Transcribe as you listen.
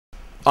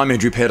I'm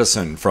Andrew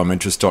Patterson from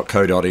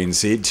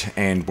interest.co.nz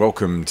and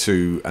welcome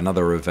to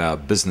another of our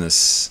business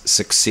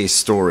success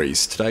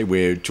stories. Today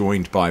we're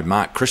joined by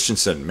Mark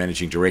Christensen,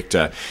 Managing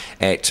Director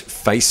at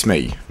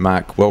FaceMe.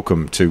 Mark,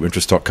 welcome to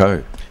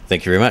interest.co.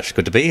 Thank you very much.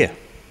 Good to be here.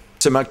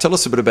 So Mark, tell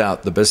us a bit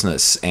about the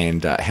business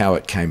and how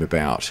it came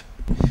about.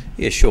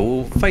 Yeah,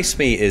 sure. Well,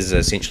 FaceMe is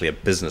essentially a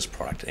business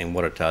product, and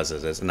what it does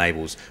is it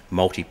enables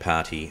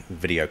multi-party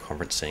video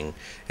conferencing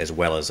as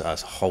well as a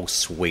whole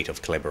suite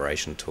of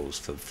collaboration tools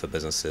for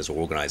businesses or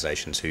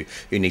organisations who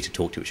need to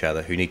talk to each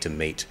other, who need to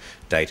meet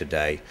day to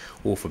day,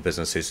 or for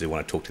businesses who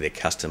want to talk to their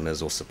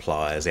customers or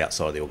suppliers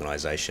outside of the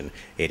organisation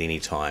at any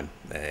time,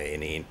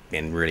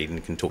 and really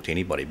can talk to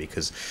anybody,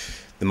 because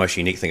the most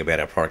unique thing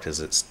about our product is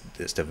it's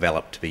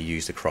developed to be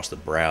used across the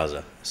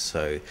browser.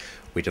 So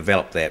we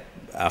developed that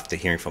after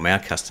hearing from our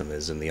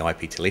customers in the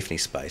IP telephony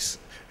space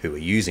who were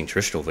using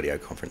traditional video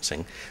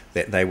conferencing,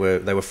 that they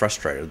were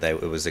frustrated.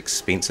 It was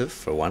expensive,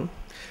 for one.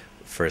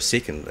 For a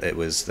second, it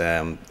was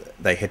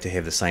they had to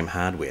have the same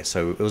hardware,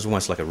 so it was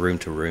almost like a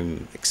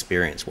room-to-room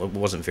experience. It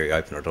wasn't very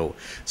open at all.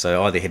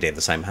 So I either had to have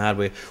the same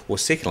hardware, or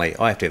secondly,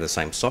 I have to have the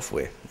same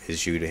software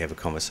as you to have a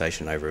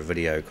conversation over a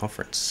video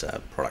conference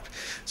product.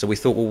 So we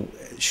thought, well,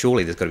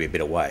 surely there's got to be a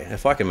better way.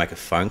 If I can make a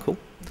phone call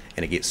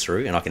and it gets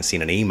through, and I can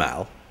send an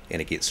email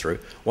and it gets through,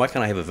 why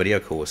can't I have a video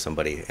call with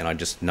somebody and I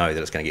just know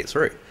that it's going to get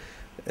through?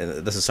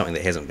 This is something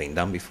that hasn't been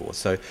done before.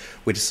 So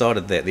we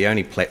decided that the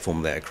only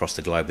platform that across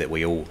the globe that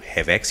we all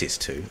have access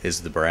to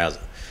is the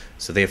browser.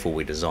 So therefore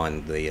we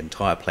designed the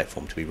entire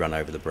platform to be run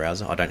over the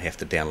browser. I don't have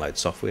to download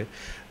software.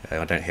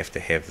 I don't have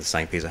to have the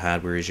same piece of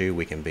hardware as you.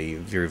 We can be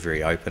very,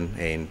 very open,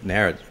 and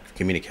now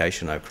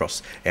communication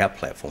across our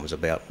platform is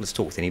about, let's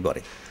talk with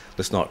anybody.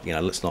 Let's not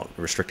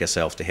restrict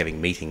ourselves to having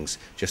meetings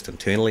just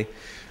internally.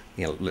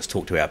 Let's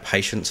talk to our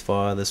patients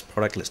via this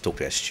product, let's talk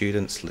to our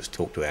students, let's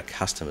talk to our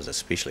customers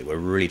especially. We're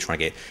really trying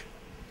to get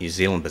New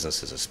Zealand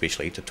businesses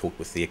especially to talk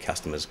with their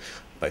customers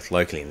both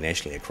locally and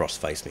nationally across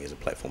FaceMe as a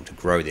platform to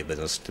grow their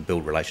business, to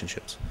build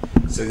relationships.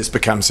 So this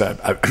becomes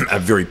a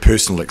very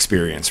personal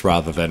experience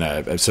rather than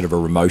a sort of a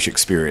remote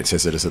experience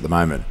as it is at the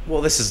moment.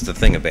 Well, this is the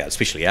thing about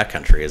especially our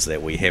country, is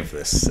that we have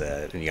this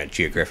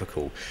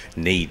geographical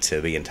need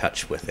to be in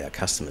touch with our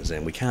customers,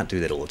 and we can't do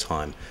that all the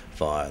time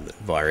via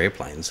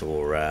airplanes,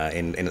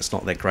 and it's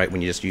not that great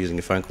when you're just using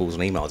your phone calls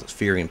and emails. It's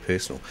very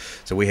impersonal.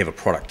 So we have a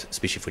product,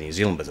 especially for New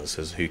Zealand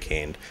businesses, who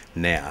can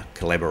now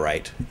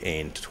collaborate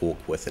and talk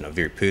with in a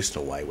very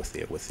personal way with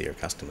their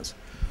customers.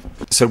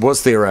 So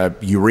was there a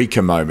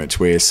eureka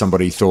moment where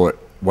somebody thought,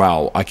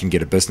 wow, I can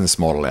get a business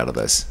model out of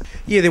this?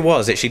 Yeah, there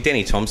was. Actually,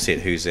 Danny Tomset,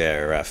 who's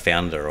our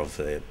founder of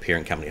the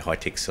parent company High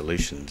Tech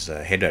Solutions,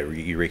 had a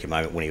eureka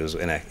moment when he was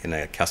in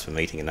a customer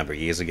meeting a number of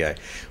years ago,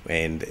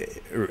 and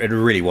it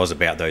really was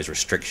about those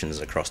restrictions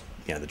across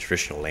the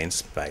traditional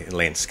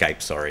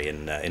landscape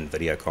in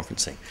video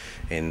conferencing,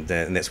 and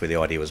that's where the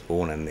idea was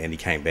born. And he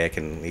came back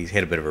and he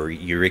had a bit of a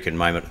eureka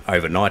moment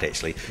overnight.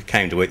 Actually,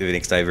 came to work the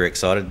next day very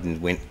excited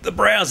and went, the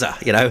browser,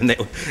 and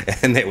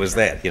that was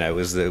that. It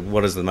was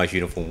what is the most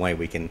uniform way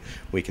we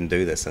can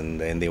do this, and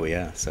there we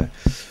are. So.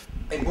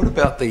 And what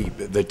about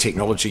the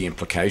technology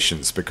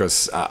implications?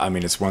 Because,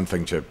 it's one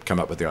thing to come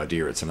up with the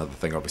idea, it's another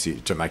thing,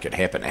 obviously, to make it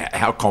happen.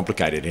 How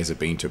complicated has it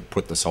been to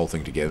put this whole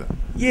thing together?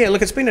 Yeah,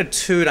 look, it's been a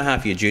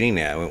 2.5-year journey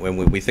now. When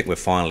we think we're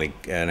finally,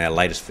 in our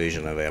latest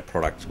version of our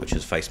product, which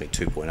is FaceMe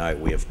 2.0,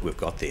 we've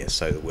got there.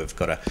 So that we've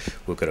got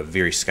a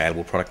very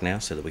scalable product now,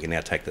 so that we can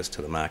now take this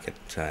to the market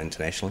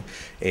internationally.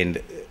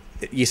 And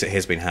yes, it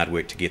has been hard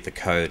work to get the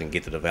code and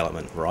get the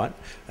development right.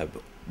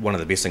 One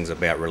of the best things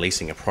about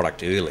releasing a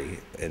product early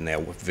in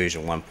our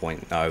version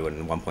 1.0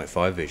 and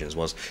 1.5 versions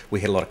was we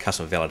had a lot of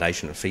customer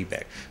validation and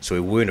feedback, so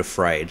we weren't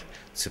afraid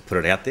to put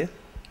it out there.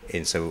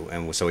 And so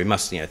we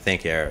must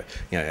thank our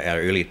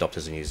early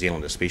adopters in New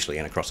Zealand especially,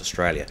 and across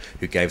Australia,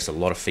 who gave us a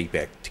lot of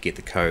feedback to get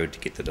the code, to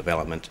get the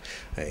development,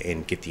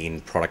 and get the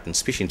end product, and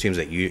especially in terms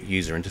of that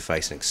user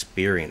interface and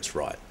experience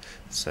right.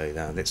 So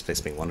that's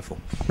been wonderful.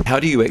 How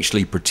do you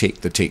actually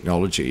protect the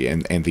technology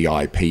and the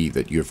IP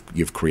that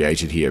you've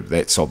created here?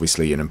 That's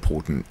obviously an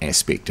important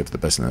aspect of the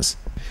business.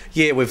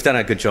 Yeah, we've done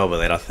a good job of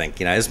that, I think.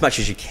 As much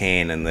as you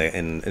can,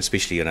 and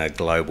especially in a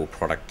global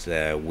product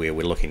where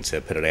we're looking to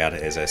put it out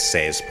as a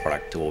SaaS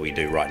product. What we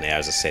do right now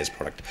is a SaaS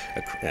product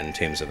in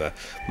terms of a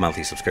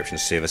monthly subscription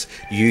service.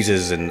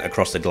 Users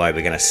across the globe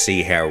are going to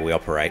see how we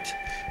operate,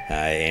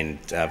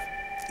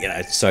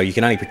 so you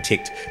can only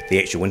protect the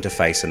actual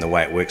interface and the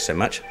way it works so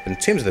much. In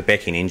terms of the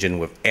back-end engine,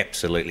 we've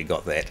absolutely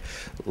got that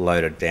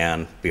loaded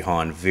down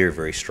behind very,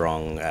 very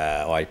strong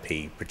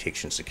IP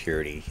protection,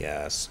 security,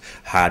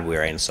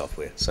 hardware and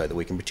software, so that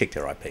we can protect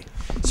our IP.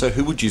 So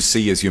who would you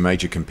see as your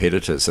major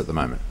competitors at the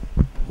moment?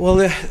 Well,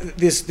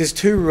 there's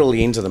two real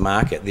ends of the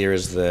market. There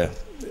is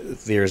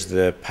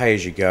the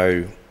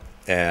pay-as-you-go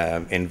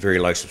and very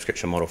low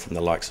subscription model from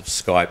the likes of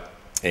Skype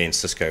and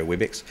Cisco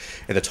WebEx.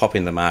 At the top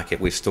end of the market,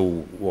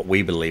 what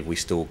we believe we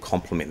still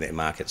complement that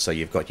market. So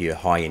you've got your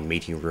high-end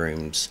meeting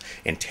rooms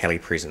and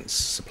telepresence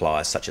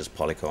suppliers such as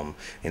Polycom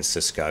and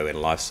Cisco and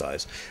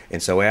Lifesize.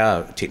 And so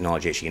our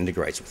technology actually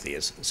integrates with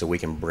theirs, so we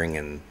can bring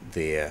in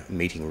their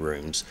meeting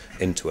rooms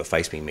into a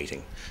FaceMe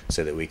meeting,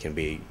 so that we can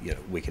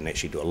we can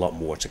actually do a lot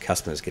more. So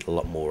customers get a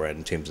lot more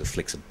in terms of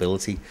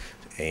flexibility,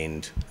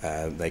 and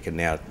they can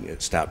now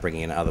start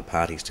bringing in other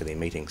parties to their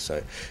meetings.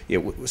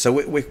 So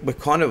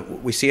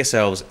we see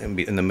ourselves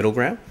in the middle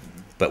ground,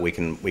 but we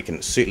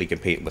can certainly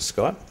compete with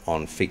Skype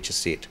on feature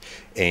set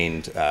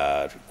and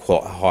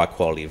high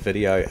quality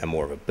video, and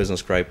more of a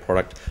business grade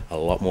product, a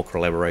lot more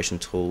collaboration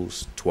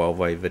tools,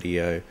 12-way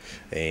video,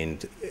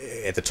 and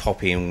at the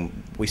top end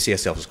we see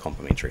ourselves as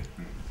complementary.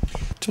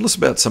 Tell us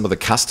about some of the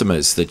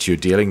customers that you're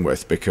dealing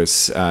with,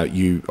 because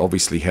you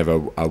obviously have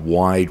a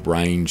wide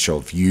range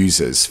of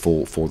users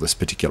for this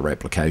particular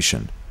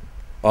application.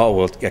 Oh,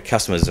 well,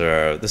 customers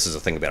this is the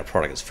thing about a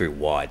product, it's very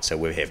wide. So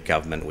we have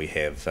government, we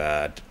have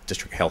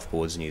district health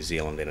boards in New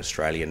Zealand and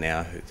Australia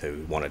now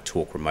who want to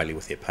talk remotely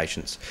with their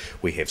patients.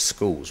 We have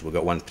schools. We've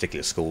got one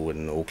particular school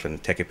in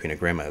Auckland, Takapuna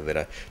Grammar, that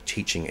are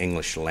teaching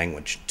English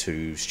language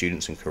to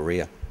students in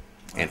Korea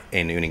and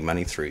earning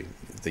money through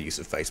the use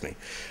of FaceMe.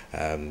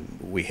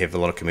 We have a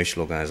lot of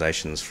commercial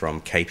organisations,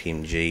 from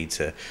KPMG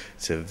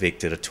to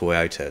Vector to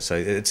Toyota. So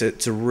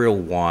it's a real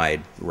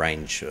wide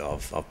range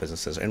of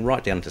businesses, and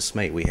right down to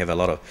SME. We have a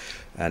lot of,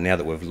 now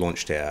that we've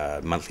launched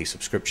our monthly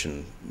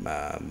subscription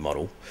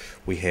model,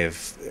 we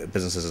have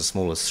businesses as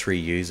small as 3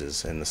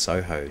 users in the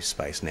Soho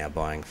space now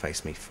buying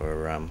FaceMe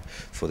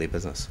for their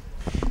business.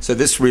 So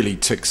this really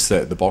ticks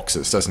the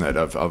boxes, doesn't it,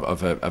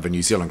 of a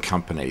New Zealand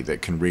company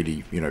that can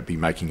really, be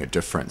making a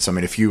difference. I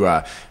mean, if you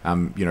are,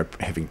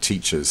 having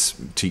teachers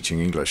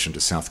teaching English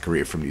into South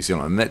Korea from New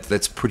Zealand,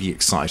 that's pretty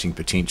exciting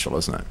potential,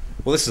 isn't it?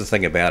 Well, this is the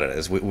thing about it,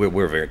 is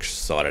we're very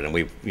excited, and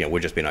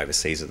we've just been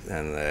overseas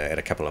at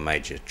a couple of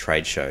major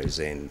trade shows,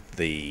 and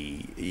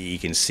you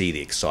can see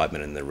the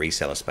excitement in the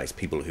reseller space,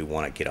 people who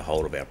want to get a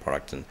hold of our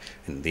product in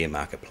their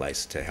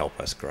marketplace to help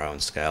us grow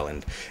and scale.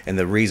 And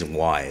the reason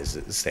why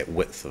is that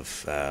width of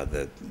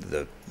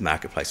the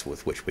marketplace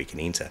with which we can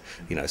enter.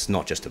 It's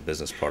not just a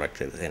business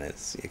product, and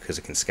it's because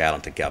it can scale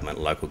into government,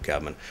 local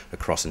government,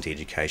 across into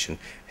education.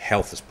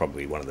 Health is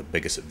probably one of the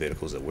biggest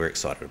verticals that we're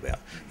excited about.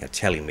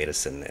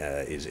 Telemedicine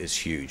is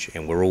huge,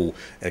 and we're all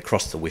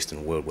across the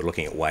Western world. We're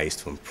looking at ways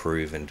to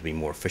improve and to be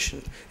more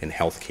efficient in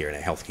healthcare and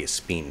our healthcare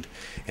spend,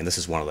 and this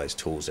is one of those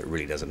tools that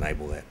really does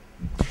enable that.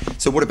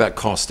 So what about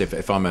cost?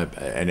 If I'm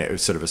a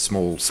sort of a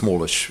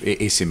smallish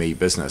SME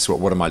business,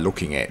 what am I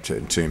looking at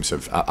in terms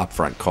of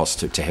upfront cost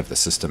to have the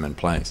system in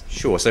place?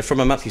 Sure. So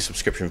from a monthly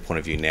subscription point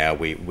of view now,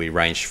 we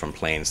range from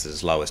plans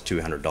as low as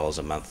 $200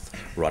 a month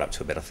right up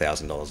to about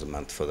 $1,000 a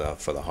month for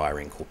the higher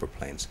end corporate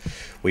plans.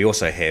 We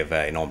also have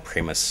an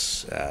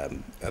on-premise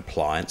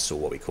appliance, or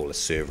what we call a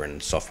server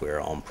and software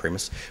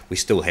on-premise. We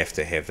still have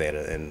to have that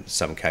in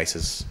some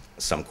cases.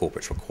 Some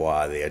corporates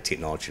require their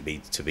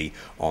technology to be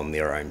on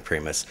their own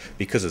premise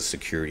because of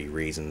security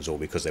reasons, or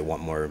because they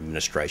want more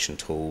administration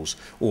tools,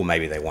 or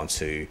maybe they want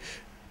to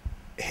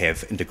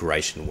have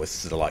integration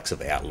with the likes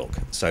of Outlook.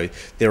 So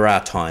there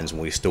are times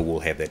when we still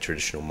will have that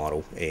traditional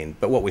model,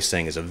 but what we're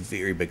seeing is a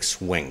very big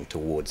swing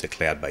towards a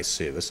cloud-based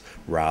service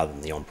rather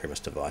than the on-premise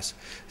device.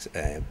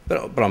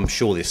 But I'm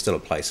sure there's still a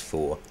place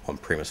for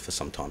on-premise for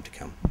some time to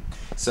come.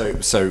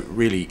 So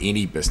really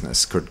any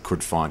business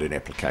could find an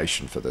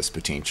application for this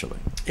potentially?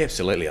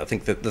 Absolutely. I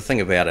think that the thing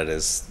about it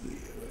is,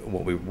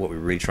 what we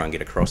really try and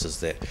get across is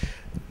that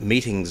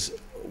meetings,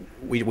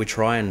 we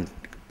try and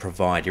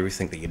provide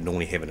everything that you'd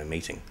normally have in a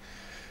meeting.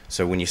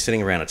 So when you're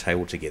sitting around a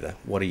table together,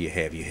 what do you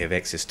have? You have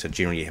access to,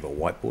 generally you have a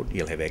whiteboard,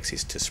 you'll have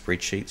access to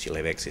spreadsheets, you'll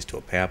have access to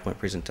a PowerPoint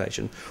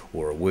presentation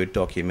or a Word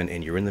document,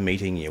 and you're in the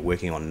meeting, you're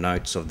working on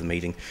notes of the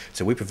meeting.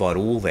 So we provide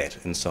all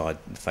that inside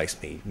the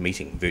FaceMe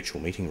meeting,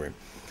 virtual meeting room.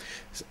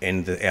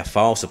 And our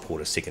file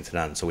support is second to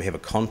none. So we have a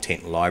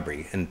content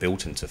library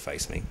inbuilt into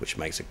FaceMe, which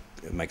makes it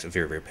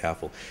very, very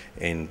powerful.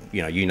 And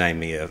you name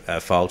me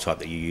a file type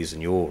that you use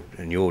in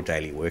your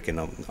daily work,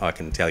 and I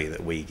can tell you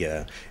that we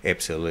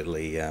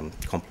absolutely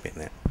complement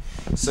that.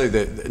 So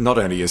not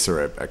only is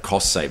there a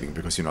cost saving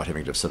because you're not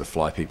having to sort of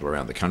fly people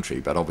around the country,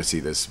 but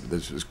obviously there's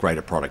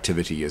greater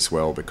productivity as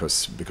well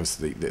because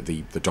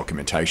the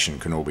documentation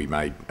can all be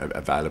made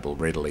available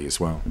readily as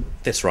well.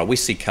 That's right. We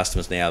see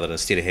customers now that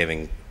instead of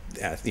having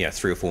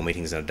 3 or 4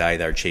 meetings in a day,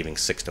 they're achieving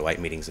 6 to 8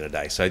 meetings in a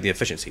day. So the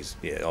efficiency's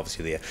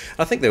obviously there.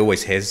 I think there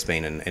always has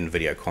been in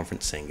video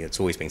conferencing. It's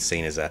always been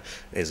seen as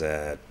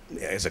a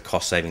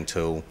cost saving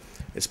tool.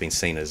 It's been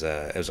seen as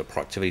a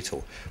productivity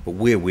tool. But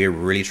where we're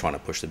really trying to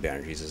push the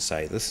boundaries is to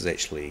say this is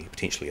actually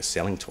potentially a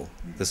selling tool.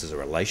 This is a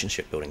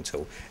relationship building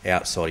tool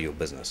outside of your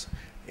business.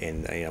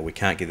 And we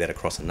can't get that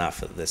across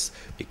enough at this,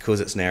 because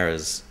it's now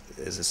as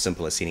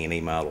simple as sending an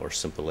email, or as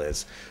simple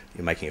as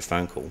you're making a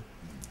phone call.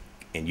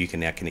 And you can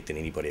now connect in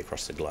anybody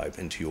across the globe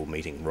into your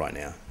meeting right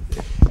now.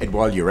 And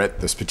while you're at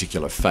this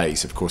particular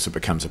phase, of course, it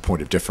becomes a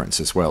point of difference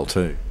as well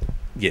too.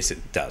 Yes,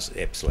 it does,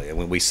 absolutely. And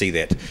when we see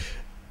that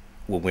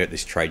when we were at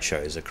these trade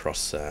shows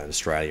across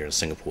Australia and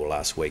Singapore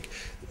last week,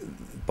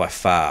 by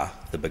far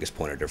the biggest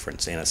point of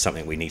difference, and it's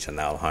something we need to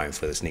nail home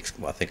for this next.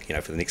 Well, I think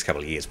for the next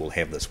couple of years we'll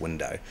have this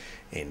window,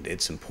 and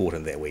it's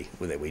important that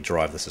we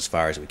drive this as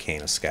far as we can,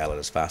 and scale it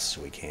as fast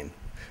as we can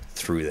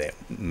through that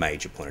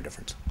major point of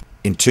difference.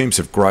 In terms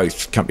of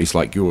growth, companies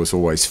like yours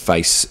always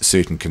face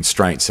certain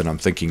constraints, and I'm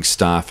thinking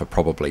staff are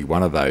probably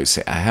one of those.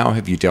 How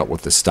have you dealt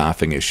with the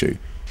staffing issue?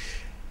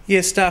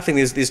 Yeah, staffing.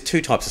 There's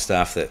two types of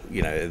staff that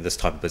this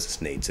type of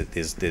business needs.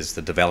 There's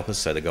the developers,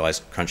 so the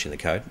guys crunching the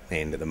code,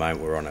 and at the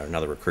moment we're on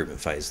another recruitment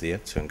phase there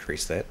to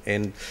increase that.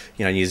 And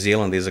New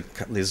Zealand,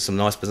 there's some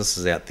nice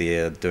businesses out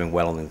there doing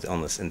well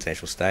on this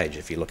international stage.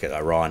 If you look at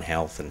Orion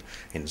Health and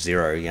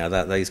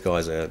Xero, these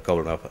guys are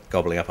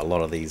gobbling up a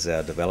lot of these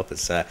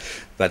developers.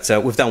 But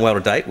we've done well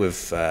to date.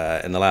 We've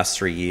in the last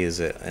 3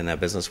 years in our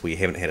business, we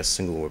haven't had a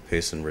single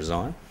person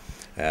resign.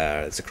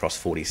 It's across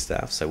 40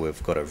 staff, so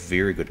we've got a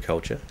very good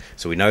culture.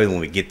 So we know when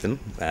we get them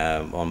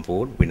on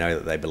board, we know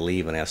that they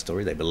believe in our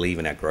story, they believe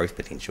in our growth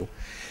potential.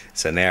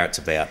 So now it's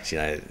about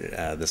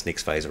this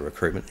next phase of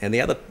recruitment. And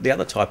the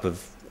other type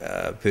of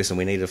person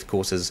we need, of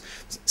course, is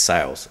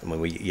sales. I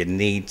mean, you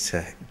need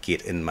to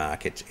get in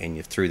market,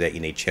 and through that you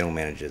need channel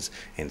managers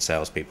and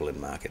salespeople in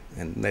market,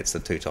 and that's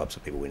the two types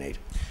of people we need.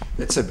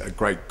 It's a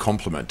great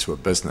compliment to a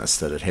business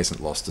that it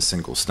hasn't lost a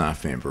single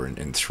staff member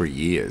in 3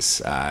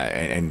 years,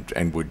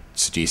 and would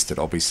suggest that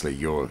obviously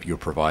you're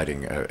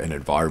providing an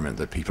environment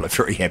that people are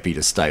very happy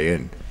to stay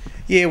in.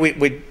 Yeah,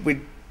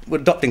 we're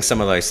adopting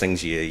some of those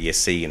things you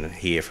see and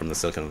hear from the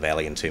Silicon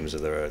Valley in terms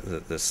of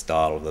the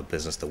style of the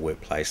business, the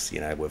workplace.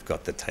 We've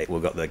got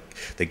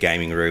the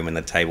gaming room and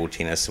the table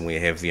tennis, and we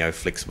have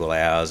flexible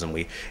hours, and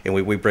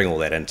we bring all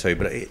that in too.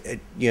 But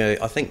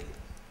I think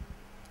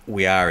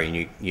we are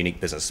a unique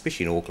business,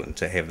 especially in Auckland,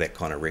 to have that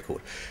kind of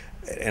record,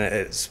 and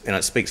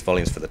it speaks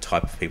volumes for the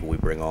type of people we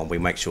bring on. We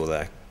make sure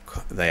that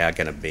they are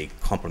going to be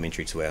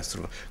complementary to our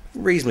sort of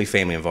reasonably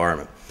family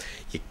environment.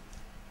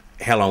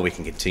 How long we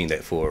can continue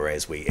that for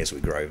as we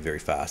grow very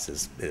fast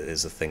is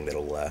the thing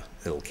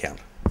that'll count.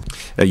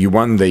 You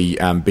won the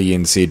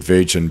BNZ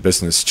Virgin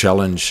Business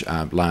Challenge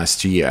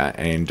last year,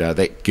 and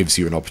that gives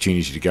you an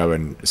opportunity to go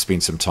and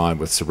spend some time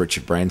with Sir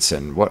Richard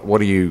Branson.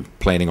 What are you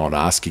planning on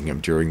asking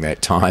him during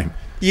that time?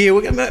 Yeah,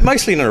 we're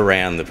mostly not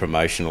around the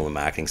promotional and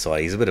marketing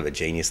side. He's a bit of a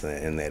genius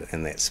in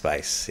that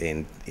space,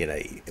 and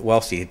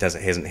whilst he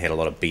hasn't had a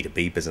lot of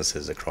B2B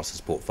businesses across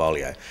his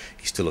portfolio,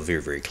 he's still a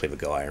very, very clever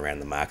guy around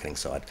the marketing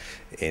side.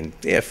 And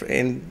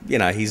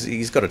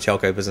he's got a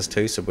telco business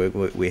too, so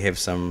we have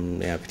some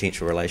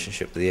potential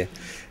relationship there,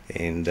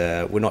 and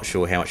we're not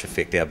sure how much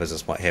effect our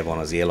business might have on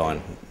his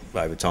airline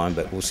over time,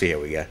 but we'll see how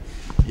we go.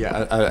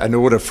 Yeah, an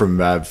order from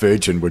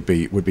Virgin would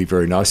be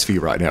very nice for you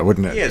right now,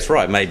 wouldn't it? Yeah, that's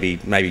right. Maybe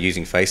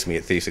using FaceMe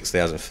at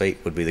 36,000 feet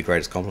would be the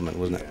greatest compliment,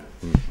 wouldn't it?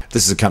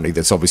 This is a company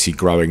that's obviously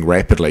growing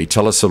rapidly.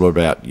 Tell us a little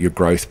about your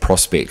growth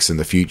prospects in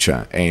the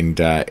future, and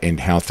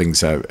how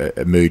things are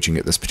emerging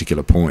at this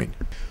particular point.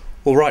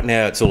 Well, right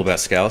now it's all about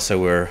scale. So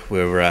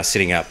we're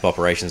setting up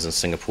operations in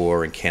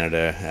Singapore and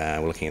Canada.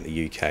 We're looking at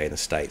the UK and the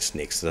States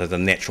next, the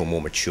natural,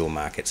 more mature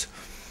markets.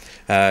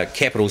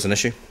 Capital's an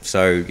issue,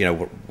 so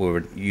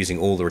we're using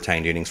all the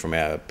retained earnings from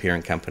our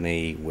parent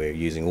company. We're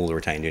using all the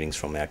retained earnings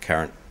from our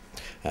current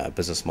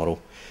business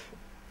model.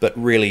 But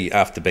really,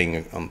 after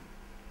being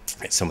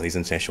at some of these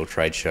international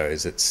trade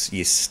shows,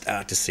 you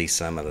start to see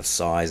some of the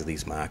size of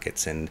these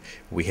markets, and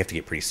we have to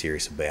get pretty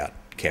serious about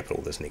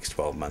capital this next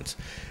 12 months.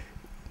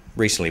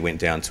 Recently went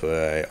down to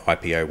a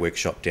IPO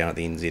workshop down at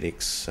the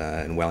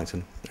NZX in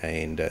Wellington,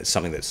 and it's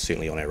something that's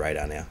certainly on our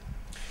radar now.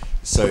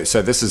 So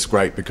this is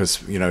great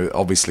because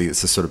obviously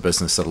it's the sort of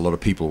business that a lot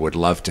of people would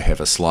love to have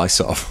a slice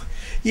of.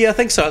 Yeah, I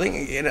think so.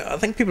 I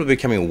think people are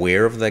becoming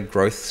aware of the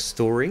growth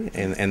story,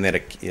 and that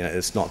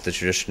it's not the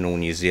traditional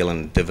New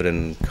Zealand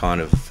dividend kind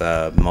of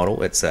model.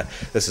 This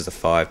is a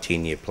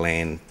 5-10 year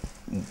plan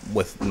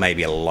with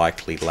maybe a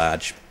likely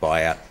large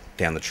buyout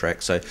down the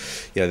track. So,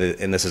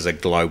 and this is a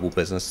global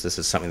business. This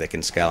is something that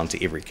can scale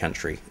into every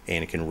country,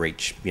 and it can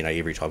reach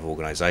every type of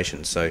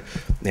organisation. So,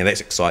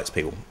 that excites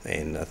people,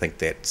 and I think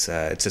that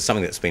it's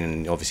something that's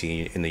been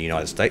obviously in the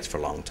United States for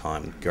a long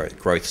time.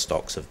 Growth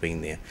stocks have been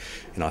there,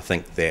 and I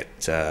think that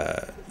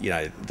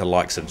the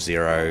likes of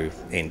Xero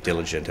and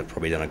Diligent have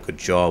probably done a good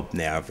job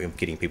now of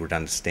getting people to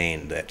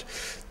understand that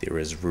there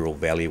is real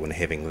value in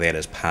having that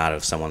as part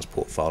of someone's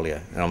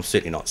portfolio. And I'm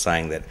certainly not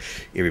saying that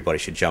everybody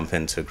should jump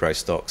into growth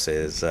stocks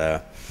as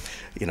their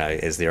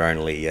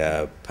only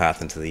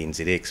path into the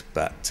NZX,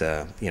 but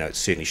it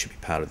certainly should be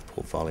part of the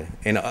portfolio.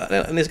 And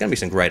there's going to be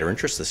some greater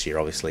interest this year,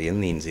 obviously, in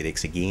the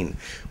NZX again.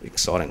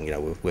 Exciting,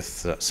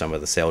 with some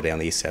of the sell down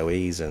the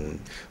SOEs and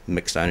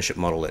mixed ownership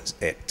model at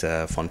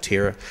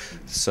Fonterra.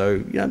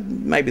 So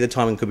maybe the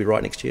timing could be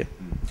right next year.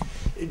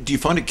 Do you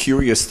find it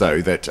curious,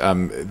 though, that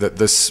that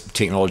this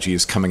technology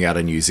is coming out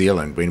of New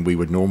Zealand when we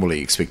would normally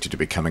expect it to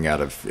be coming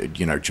out of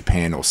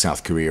Japan or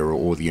South Korea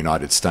or the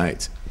United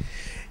States?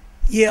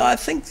 Yeah, I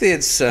think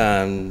there's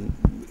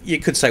You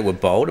could say we're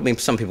bold. I mean,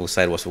 some people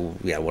say to us, well,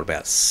 yeah, what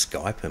about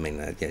Skype? I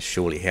mean,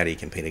 surely how do you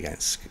compete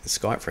against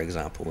Skype, for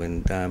example?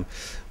 And,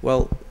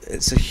 well,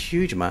 it's a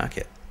huge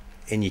market,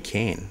 and you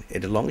can.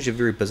 As long as you're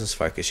very business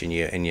focused and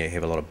you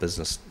have a lot of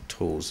business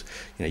tools,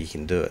 you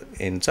can do it.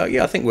 And so,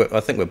 yeah, I think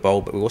we're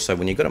bold, but we also,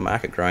 when you've got a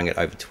market growing at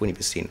over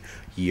 20%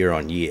 year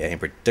on year and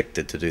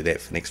predicted to do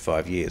that for the next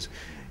 5 years,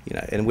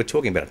 and we're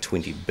talking about a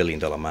 $20 billion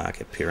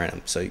market per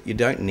annum. So you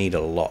don't need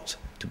a lot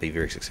to be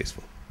very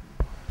successful.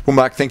 Well,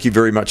 Mark, thank you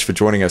very much for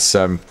joining us.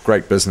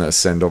 Great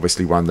business, and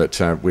obviously one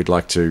that we'd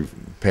like to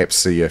perhaps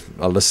see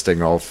a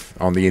listing of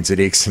on the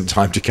NZX in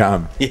time to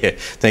come. Yeah,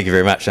 thank you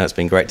very much. It's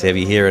been great to have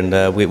you here, and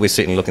we're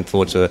certainly looking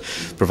forward to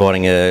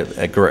providing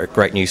a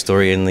great news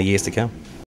story in the years to come.